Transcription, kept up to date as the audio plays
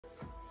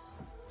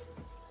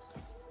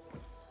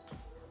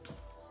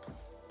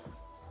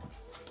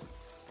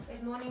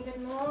Good morning,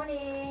 good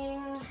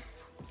morning.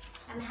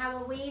 And how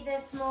are we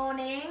this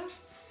morning?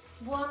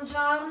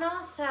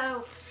 Buongiorno.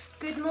 So,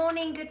 good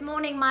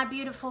morning, my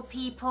beautiful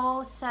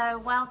people. So,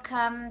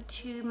 welcome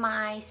to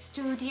my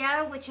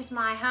studio, which is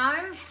my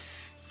home.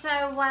 So,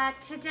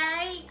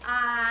 today,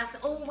 as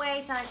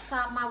always, I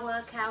start my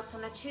workouts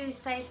on a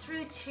Tuesday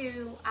through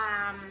to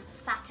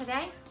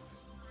Saturday.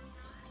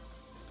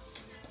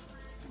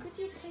 Could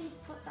you please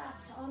put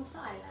that on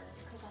silent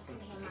because I can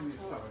hear my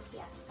talk?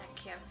 Yes,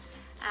 thank you.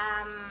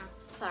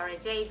 Sorry,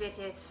 David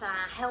is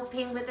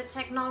helping with the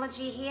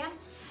technology here.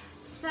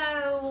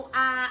 So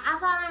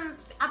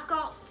I've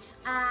got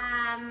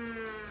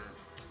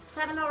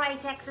 7 or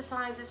 8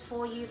 exercises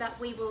for you that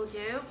we will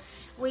do.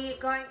 We're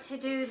going to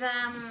do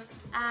them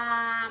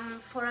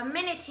for a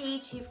minute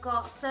each. You've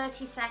got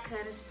 30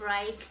 seconds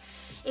break.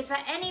 If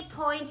at any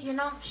point you're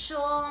not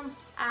sure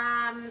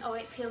or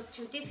it feels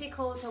too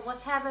difficult or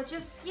whatever,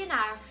 just, you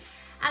know,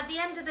 at the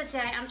end of the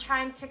day, I'm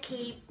trying to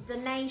keep the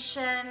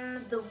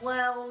nation, the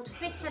world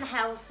fit and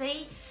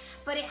healthy,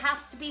 but it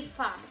has to be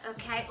fun,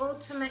 okay?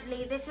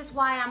 Ultimately, this is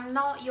why I'm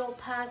not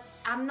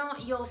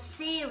your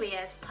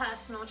serious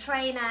personal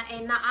trainer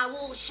in that I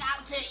will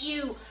shout at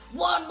you,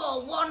 one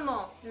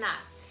more. No,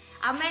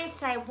 I may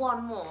say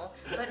one more,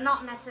 but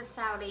not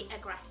necessarily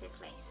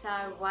aggressively.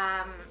 So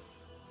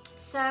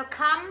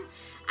come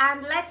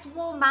and let's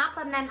warm up,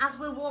 and then as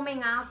we're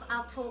warming up,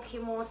 I'll talk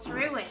you more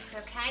through it,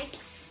 okay?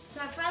 So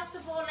first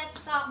of all,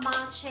 let's start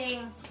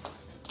marching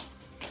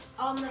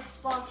on the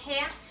spot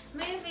here,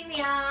 moving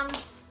the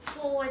arms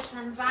forwards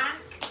and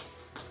back.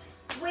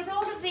 With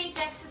all of these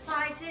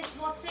exercises,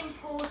 what's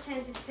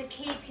important is to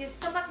keep your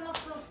stomach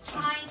muscles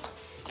tight,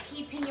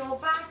 keeping your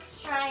back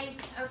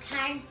straight,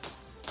 okay?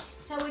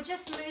 So we're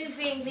just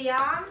moving the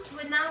arms.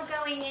 We're now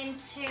going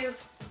into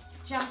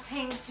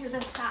jumping to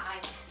the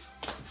side.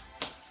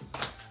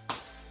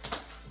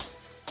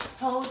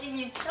 Holding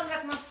your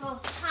stomach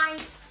muscles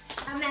tight,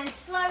 and then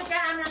slow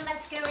down and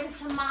let's go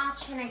into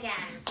marching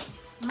again.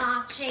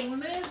 Marching,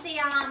 move the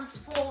arms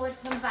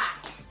forwards and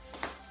back.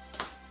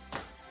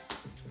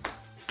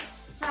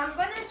 So I'm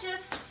going to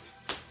just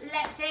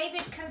let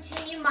David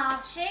continue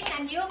marching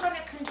and you're going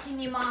to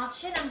continue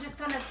marching. I'm just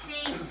going to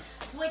see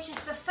which is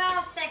the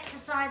first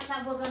exercise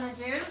that we're going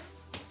to do.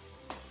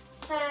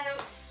 So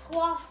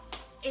squat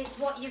is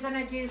what you're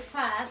going to do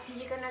first. So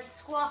you're going to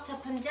squat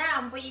up and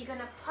down, but you're going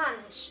to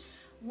punch.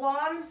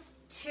 1,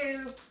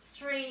 2,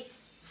 3,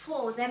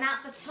 4. Then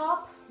at the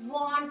top,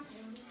 1,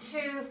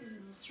 2,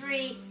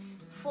 3,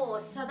 4.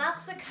 So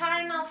that's the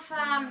kind of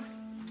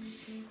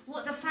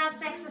what the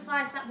first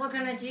exercise that we're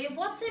going to do.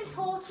 What's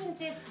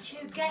important is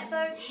to get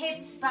those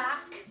hips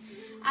back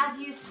as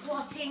you're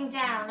squatting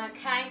down,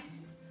 okay?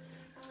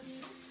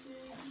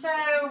 So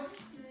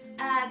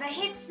the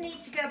hips need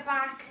to go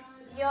back.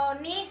 Your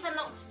knees are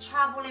not to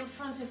travel in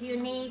front of your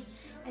knees,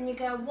 and you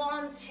go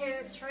 1,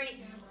 2,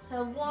 3.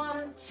 So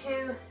 1,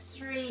 2,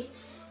 3,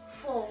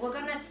 4. We're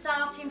going to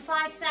start in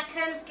 5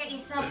 seconds. Get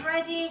yourself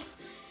ready.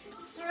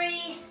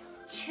 3,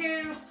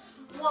 2,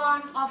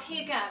 1. Off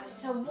you go.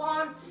 So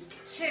 1,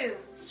 2,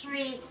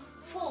 3,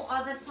 4.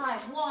 Other side.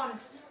 1,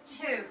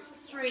 2,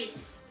 3,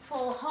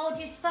 4. Hold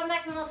your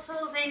stomach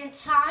muscles in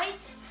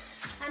tight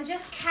and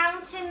just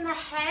count in the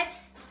head.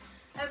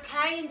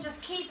 Okay, and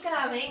just keep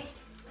going.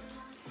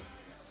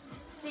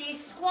 So you're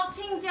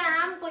squatting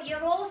down, but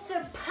you're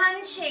also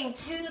punching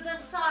to the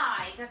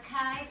side,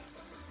 okay?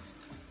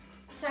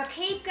 So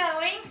keep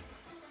going.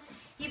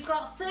 You've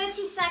got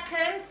 30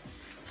 seconds.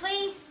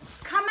 Please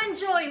come and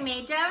join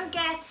me. Don't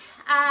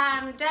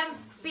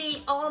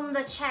be on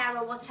the chair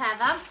or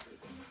whatever.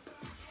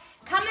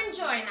 Come and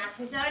join us.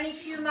 It's only a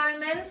few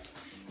moments.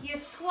 You're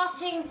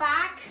squatting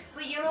back,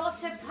 but you're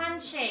also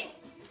punching.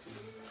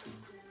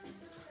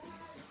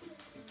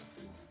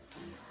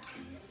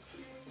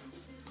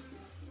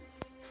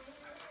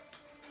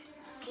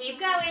 Keep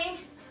going.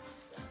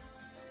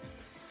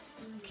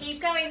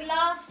 Keep going.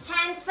 Last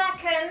 10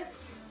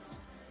 seconds.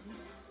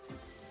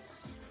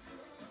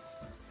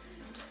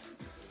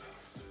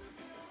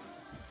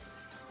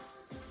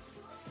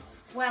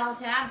 Well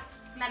done.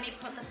 Let me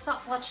put the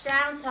stopwatch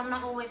down so I'm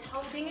not always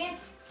holding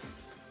it.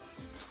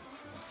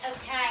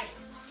 Okay.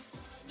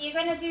 You're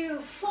going to do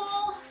 4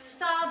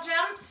 star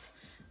jumps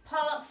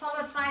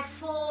followed by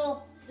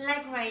 4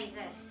 leg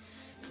raises.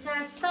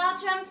 So star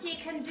jumps, you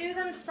can do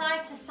them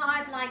side to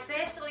side like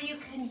this, or you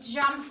can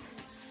jump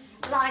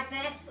like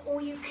this,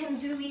 or you can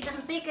do even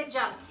bigger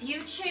jumps.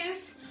 You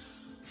choose.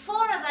 4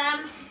 of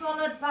them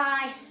followed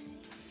by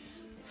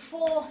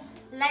 4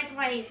 leg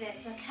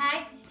raises,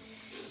 okay?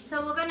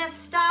 So we're gonna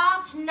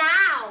start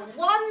now.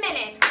 1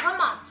 minute,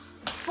 come on.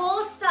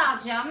 4 star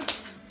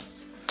jumps.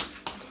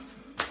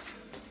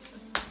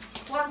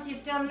 Once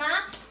you've done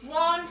that,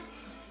 1,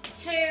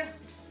 2,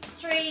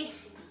 3,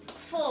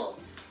 4.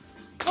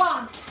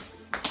 1,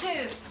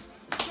 2,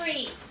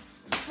 3,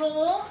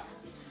 4.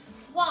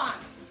 1,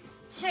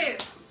 2,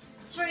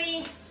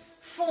 3,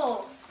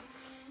 4.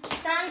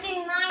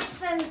 Standing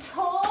nice and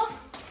tall.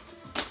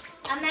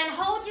 And then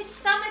hold your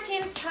stomach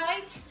in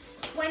tight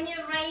when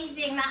you're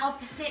raising that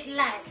opposite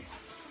leg.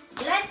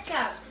 Let's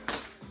go.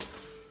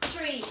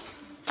 3,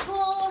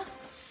 4,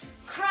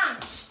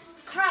 crunch,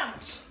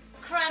 crunch,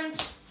 crunch,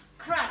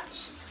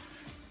 crunch.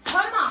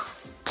 Come on.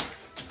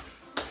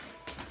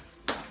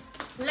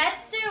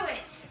 Let's do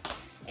it.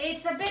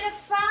 It's a bit of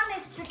fun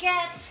is to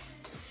get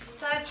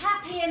those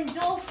happy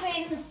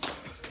endorphins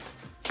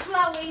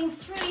flowing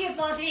through your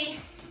body.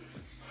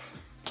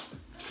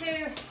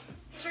 2,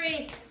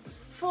 3,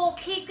 4,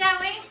 keep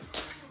going.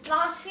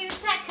 Last few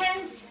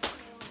seconds.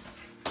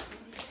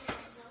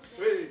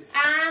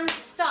 And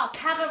stop.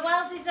 Have a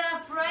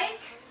well-deserved break.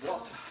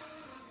 Water.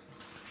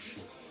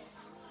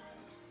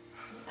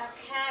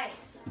 Okay.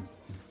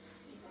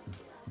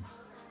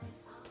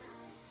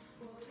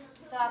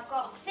 So I've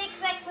got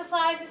 6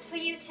 exercises for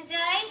you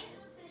today.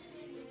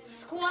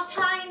 Squat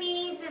high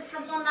knees is the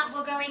one that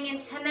we're going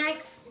into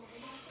next.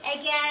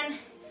 Again,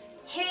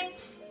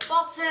 hips,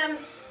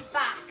 bottoms,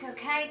 back,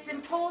 okay? It's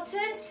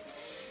important.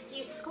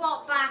 You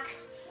squat back,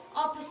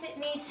 opposite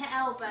knee to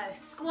elbow.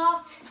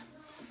 Squat.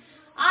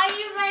 Are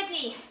you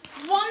ready?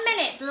 1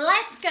 minute,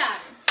 let's go.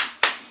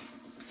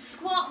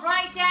 Squat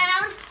right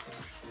down,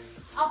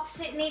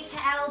 opposite knee to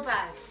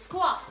elbow.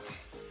 Squat.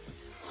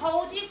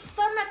 Hold your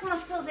stomach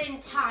muscles in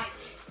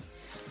tight.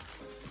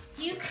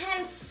 You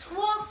can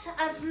squat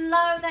as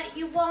low that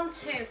you want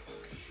to.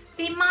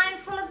 Be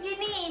mindful of your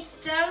knees.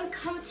 Don't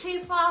come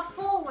too far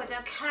forward,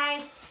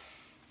 okay?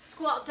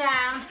 Squat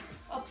down,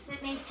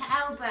 opposite knee to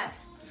elbow.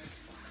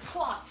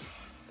 Squat.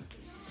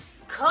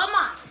 Come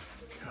on.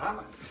 Come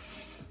on.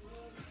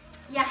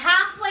 You're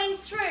halfway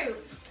through.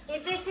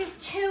 If this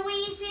is too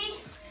easy,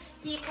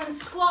 you can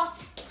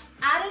squat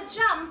at a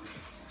jump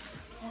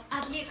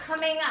as you're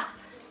coming up.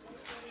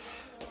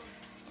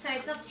 So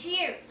it's up to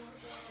you.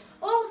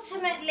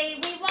 Ultimately,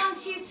 we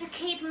want you to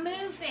keep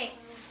moving.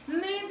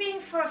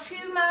 Moving for a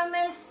few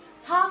moments.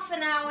 Half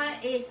an hour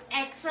is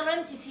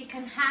excellent if you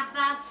can have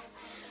that.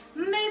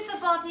 Move the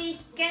body,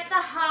 get the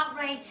heart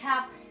rate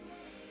up.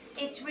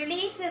 It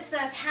releases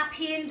those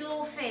happy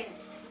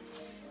endorphins.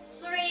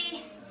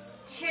 3,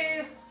 2,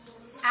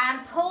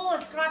 and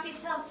pause. Grab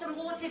yourself some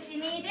water if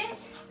you need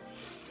it.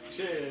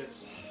 Cheers.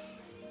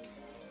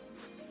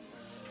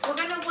 We're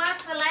going to work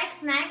the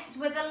legs next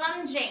with the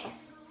lunging.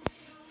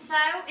 So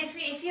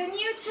if you're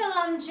new to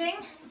lunging,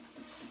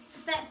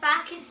 step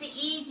back is the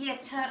easier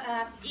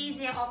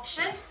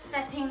option,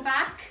 stepping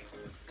back.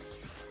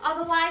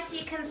 Otherwise,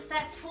 you can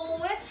step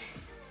forward.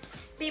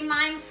 Be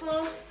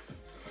mindful.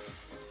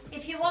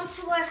 If you want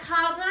to work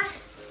harder,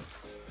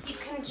 you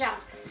can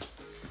jump.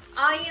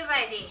 Are you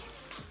ready?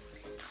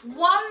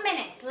 1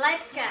 minute,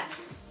 let's go.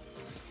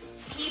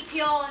 Keep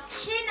your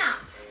chin up.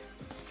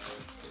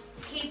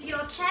 Keep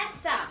your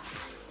chest up.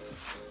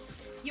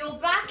 Your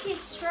back is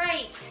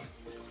straight.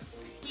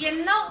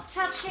 You're not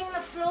touching the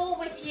floor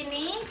with your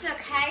knees,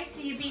 okay? So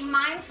you be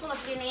mindful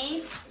of your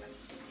knees.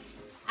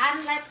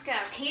 And let's go,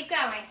 keep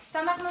going.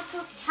 Stomach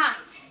muscles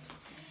tight.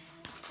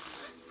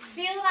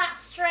 Feel that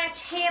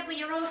stretch here, but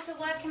you're also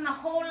working the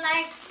whole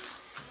legs.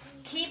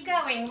 Keep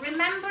going.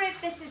 Remember, if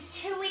this is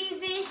too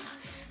easy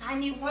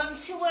and you want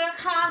to work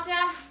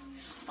harder,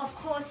 of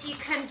course you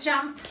can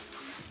jump.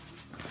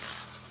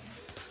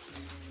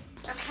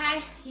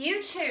 Okay,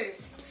 you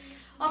choose.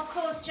 Of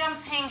course,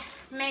 jumping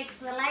makes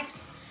the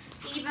legs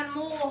even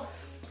more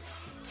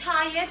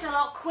tired, a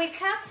lot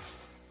quicker.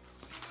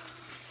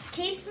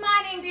 Keep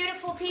smiling,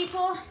 beautiful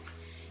people.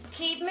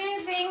 Keep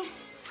moving.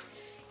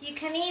 You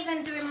can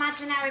even do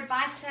imaginary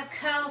bicep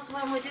curls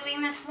when we're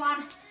doing this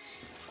one,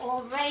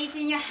 or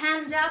raising your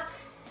hand up.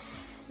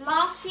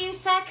 Last few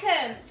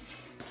seconds.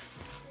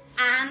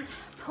 And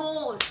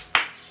pause.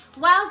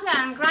 Well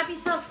done. Grab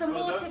yourself some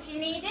water if you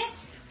need it.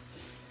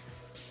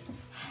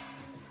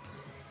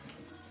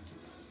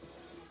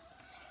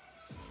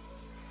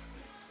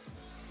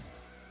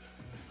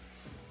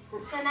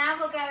 So now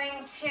we're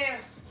going to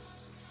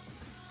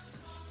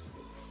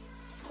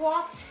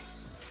squat.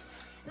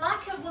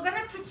 We're going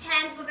to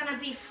pretend we're going to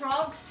be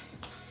frogs.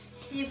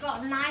 So you've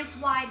got nice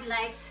wide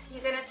legs.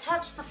 You're going to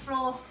touch the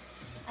floor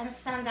and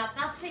stand up.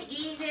 That's the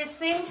easiest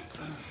thing.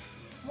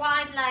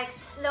 Wide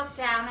legs, look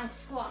down and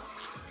squat.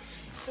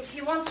 If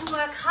you want to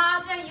work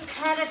harder, you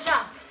can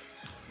jump.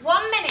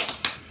 1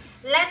 minute.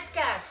 Let's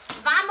go.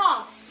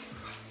 Vamos.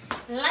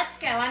 Let's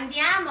go.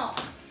 Andiamo.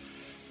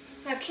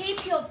 So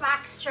keep your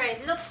back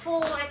straight. Look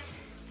forward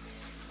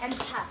and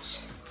touch.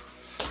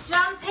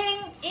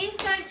 Jumping is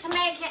going to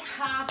make it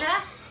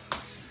harder,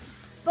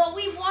 but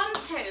we want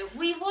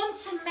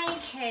to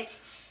make it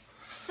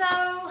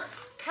so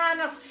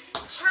kind of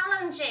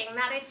challenging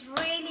that it's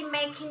really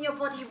making your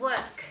body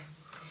work.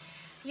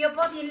 Your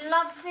body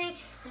loves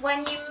it when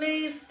you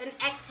move and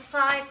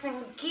exercise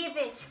and give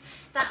it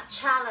that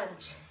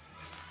challenge.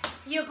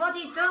 Your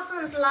body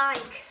doesn't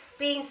like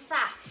being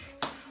sat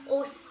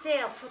or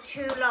still for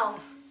too long.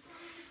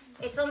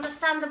 It's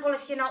understandable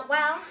if you're not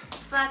well,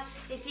 but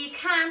if you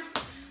can,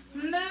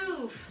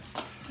 move.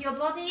 Your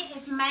body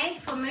is made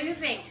for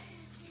moving.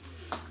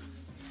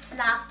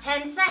 Last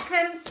 10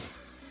 seconds.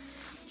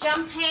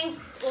 Jumping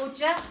or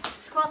just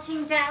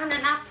squatting down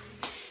and up.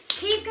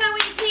 Keep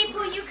going,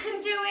 people, you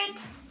can do it.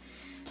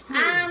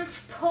 and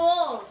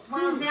pause.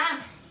 Well done.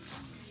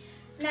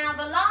 Now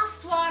the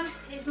last one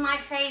is my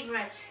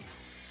favorite.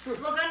 We're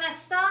gonna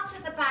start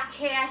at the back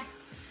here,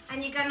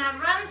 and you're gonna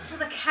run to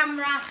the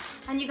camera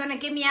and you're gonna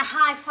give me a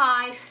high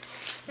five.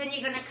 Then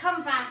you're gonna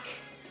come back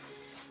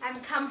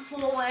and come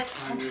forward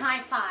and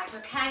high five,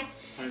 okay?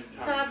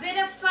 So a bit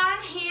of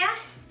fun here.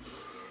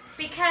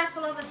 Be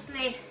careful,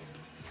 obviously,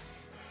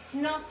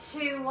 not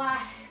to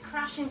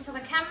crash into the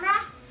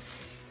camera.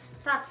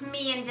 That's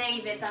me and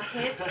David, that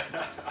is.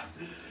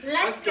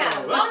 Let's go.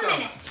 1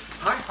 minute.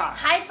 High five.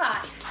 High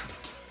five.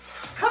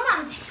 Come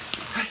on, David.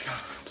 Let's go.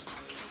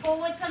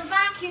 Forwards and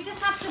back. You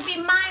just have to be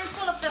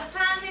mindful of the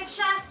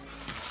furniture.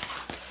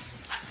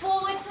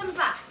 Forwards and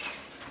back.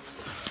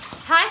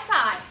 High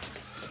five.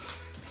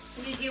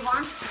 You do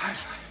one. High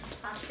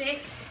five. That's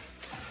it.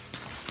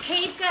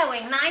 Keep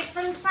going, nice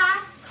and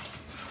fast.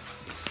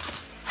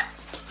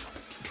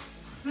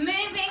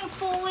 Moving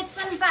forwards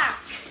and back.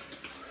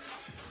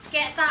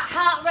 Get that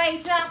heart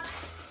rate up.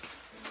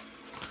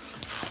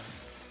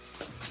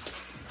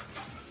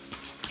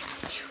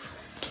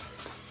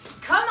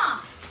 Come on.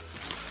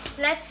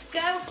 Let's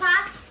go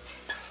fast.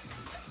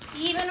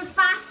 Even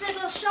fast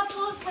little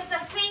shuffles with the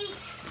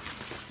feet.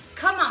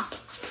 Come on.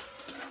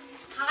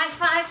 High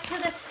five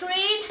to the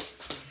screen.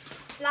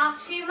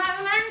 Last few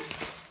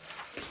moments.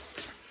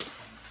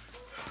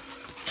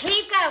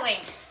 Keep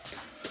going.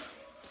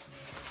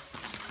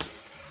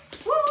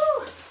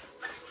 Woo!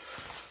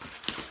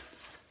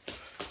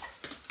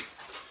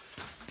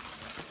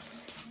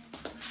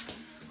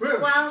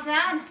 Well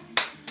done.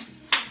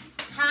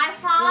 High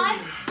five.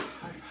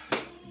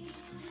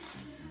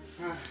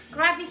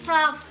 Grab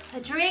yourself a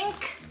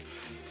drink.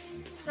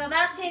 So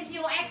that is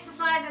your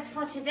exercises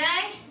for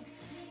today.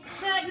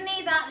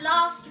 Certainly that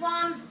last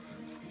one,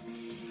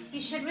 you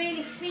should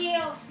really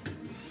feel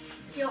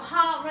your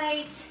heart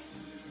rate.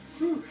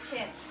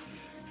 Cheers.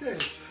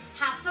 Cheers.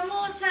 Have some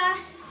water.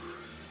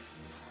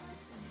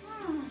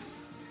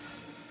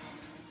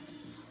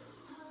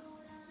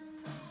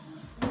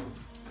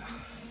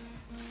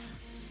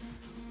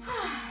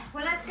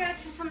 Well, let's go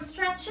to some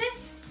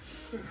stretches.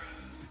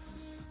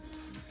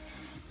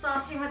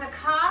 Starting with the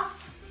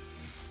calves.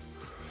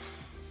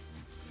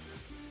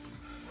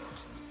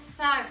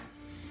 So,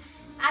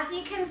 as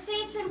you can see,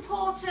 it's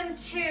important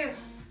to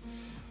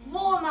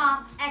warm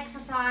up,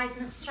 exercise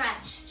and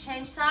stretch.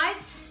 Change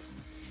sides.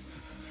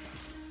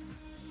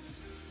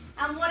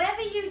 And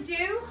whatever you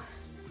do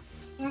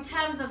in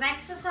terms of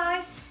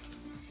exercise,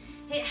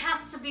 it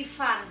has to be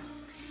fun.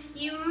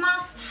 You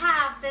must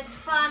have this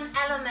fun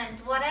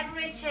element, whatever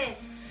it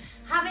is.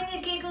 Having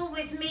a giggle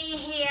with me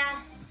here,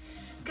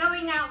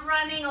 going out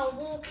running or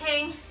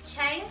walking,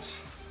 change.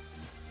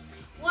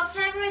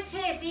 Whatever it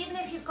is, even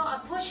if you've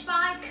got a push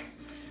bike,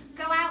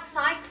 go out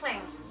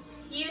cycling.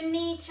 You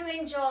need to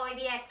enjoy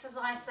the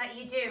exercise that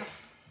you do.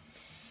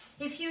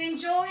 If you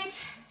enjoyed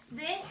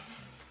this,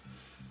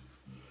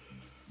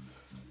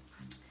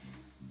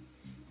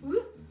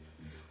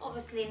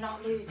 obviously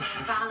not losing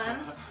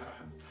balance.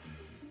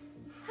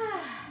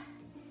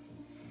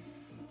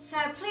 So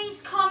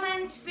please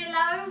comment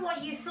below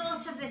what you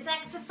thought of this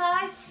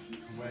exercise.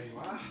 Where you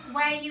are.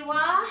 Where you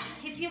are.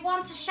 If you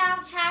want to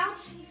shout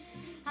out,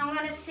 I'm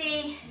going to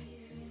see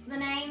the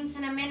names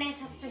in a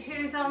minute as to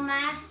who's on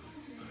there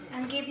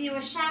and give you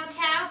a shout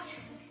out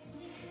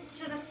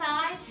to the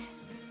side.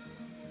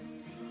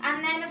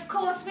 And then of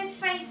course with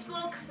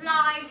Facebook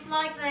lives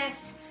like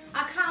this,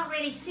 I can't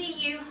really see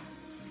you.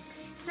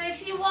 So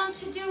if you want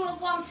to do a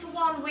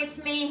one-to-one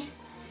with me,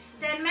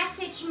 then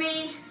message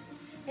me.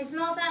 It's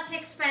not that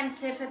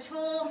expensive at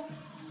all.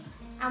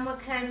 And we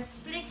can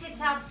split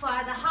it up for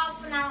either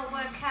half an hour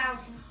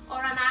workout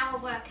or an hour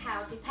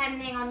workout,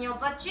 depending on your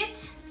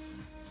budget.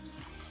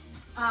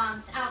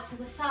 Arms out to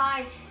the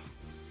side.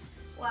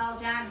 Well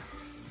done.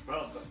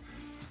 Well done.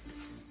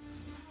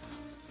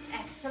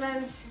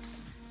 Excellent.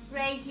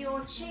 Raise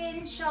your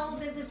chin,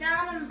 shoulders are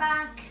down and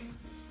back.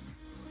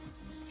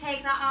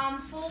 Take that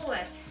arm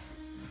forward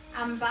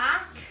and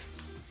back.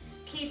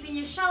 Keeping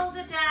your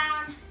shoulder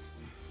down.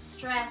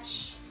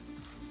 Stretch.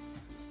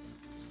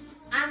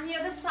 And the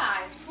other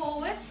side.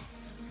 Forward.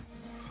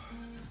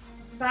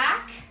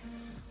 Back.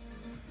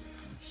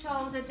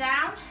 Shoulder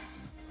down.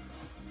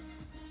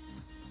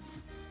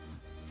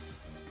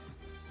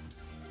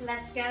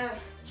 Let's go.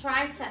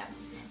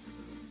 Triceps.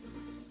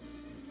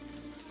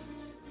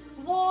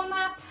 Warm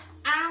up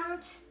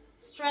and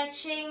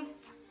stretching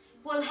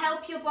will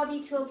help your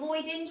body to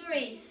avoid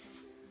injuries.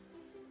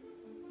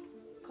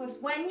 Because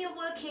when you're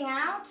working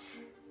out,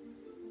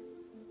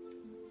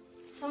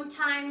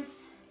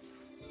 sometimes,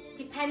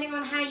 depending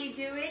on how you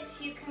do it,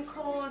 you can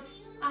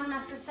cause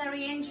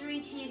unnecessary injury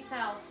to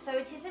yourself. So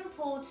it is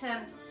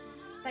important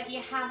that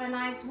you have a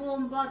nice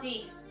warm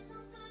body.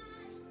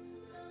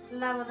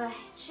 Lower the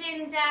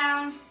chin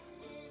down.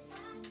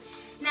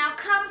 Now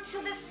come to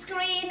the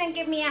screen and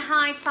give me a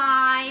high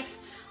five.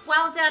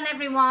 Well done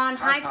everyone,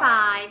 high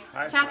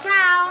five. Ciao,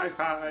 ciao. High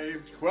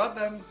five. Well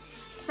done.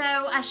 So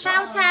a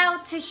shout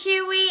out to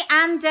Huey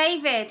and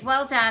David.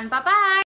 Well done, bye bye.